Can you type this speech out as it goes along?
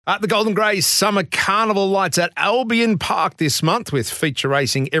The Golden Greys Summer Carnival lights at Albion Park this month with feature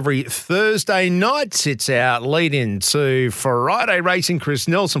racing every Thursday night. It's our lead-in to Friday racing. Chris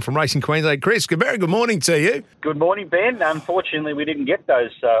Nelson from Racing Queensland. Chris, very good morning to you. Good morning, Ben. Unfortunately, we didn't get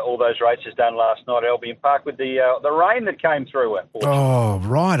all those races done last night at Albion Park with the rain that came through. Oh,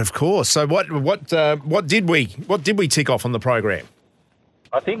 right, of course. So what did we tick off on the program?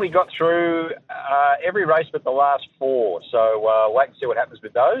 I think we got through every race but the last four, so wait and see what happens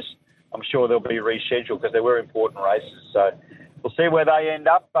with those. I'm sure they'll be rescheduled because they were important races, so we'll see where they end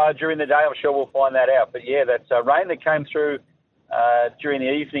up during the day. I'm sure we'll find that out. But yeah, that rain that came through during the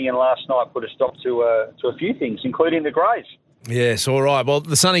evening and last night put a stop to a few things, including the Greys. Yes, all right. Well,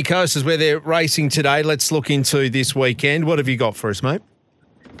 the Sunny Coast is where they're racing today. Let's look into this weekend. What have you got for us, mate?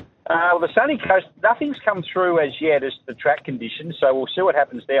 The Sunny Coast, nothing's come through as yet as the track conditions, so we'll see what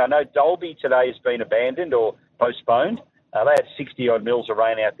happens there. I know Dalby today has been abandoned or postponed. They had 60-odd mils of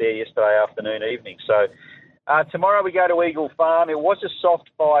rain out there yesterday afternoon, evening. So tomorrow we go to Eagle Farm. It was a soft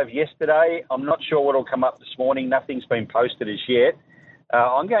 5 yesterday. I'm not sure what will come up this morning. Nothing's been posted as yet.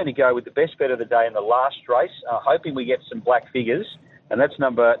 I'm going to go with the best bet of the day in the last race, hoping we get some black figures, and that's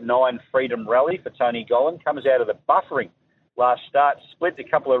number 9, Freedom Rally for Tony Gollan. Comes out of the buffering last start, split a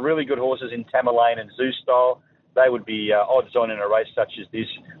couple of really good horses in Tamerlane and Zoo Style. They would be odds on in a race such as this,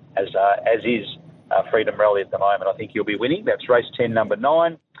 as is Freedom Rally at the moment. I think he'll be winning. That's race 10, number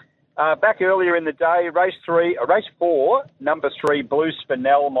 9. Back earlier in the day, race 4, number 3, Blue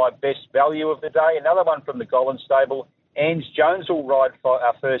Spinel, my best value of the day. Another one from the Gollan stable. Ange Jones will ride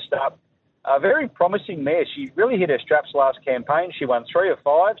first up. A very promising mare. She really hit her straps last campaign. She won 3 of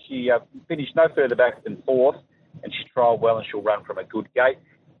 5. She finished no further back than 4th. And she trialled well and she'll run from a good gate.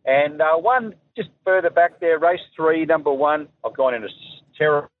 And one just further back there, race 3, number 1. I've gone into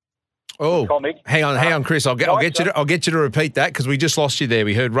terror. Oh, comic. Hang on, Chris. I'll get you to repeat that because we just lost you there.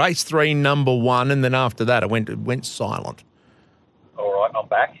 We heard race 3, number 1, and then after that it went silent. All right, I'm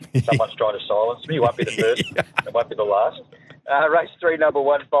back. Someone's trying to silence me. It won't be the first. It won't be the last. Race 3, number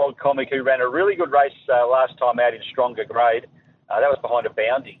 1, Bold Comic, who ran a really good race last time out in stronger grade. That was behind a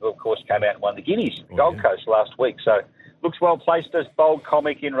Bounding, who, of course, came out and won the Guineas, Gold Coast last week. So looks well placed as Bold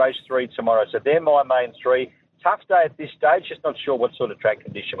Comic in race 3 tomorrow. So they're my main 3. Tough day at this stage, just not sure what sort of track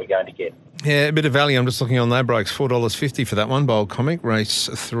condition we're going to get. Yeah, a bit of value. I'm just looking on Ladbrokes, $4.50 for that one, Bold Comic, race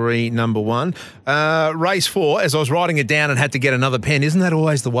 3, number 1. Race 4, as I was writing it down and had to get another pen, isn't that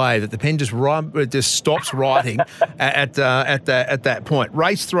always the way, that the pen just stops writing at that point?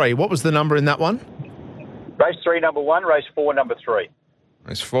 Race 3, what was the number in that one? Race 3, number 1. Race 4, number 3.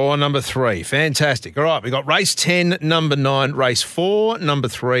 Race 4, number 3. Fantastic. All right, we got race 10, number 9, race 4, number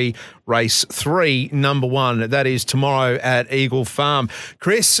 3, race 3, number 1. That is tomorrow at Eagle Farm.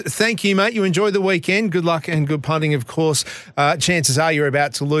 Chris, thank you, mate. You enjoy the weekend. Good luck and good punting, of course. Chances are you're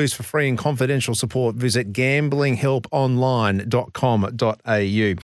about to lose. For free and confidential support, visit gamblinghelponline.com.au.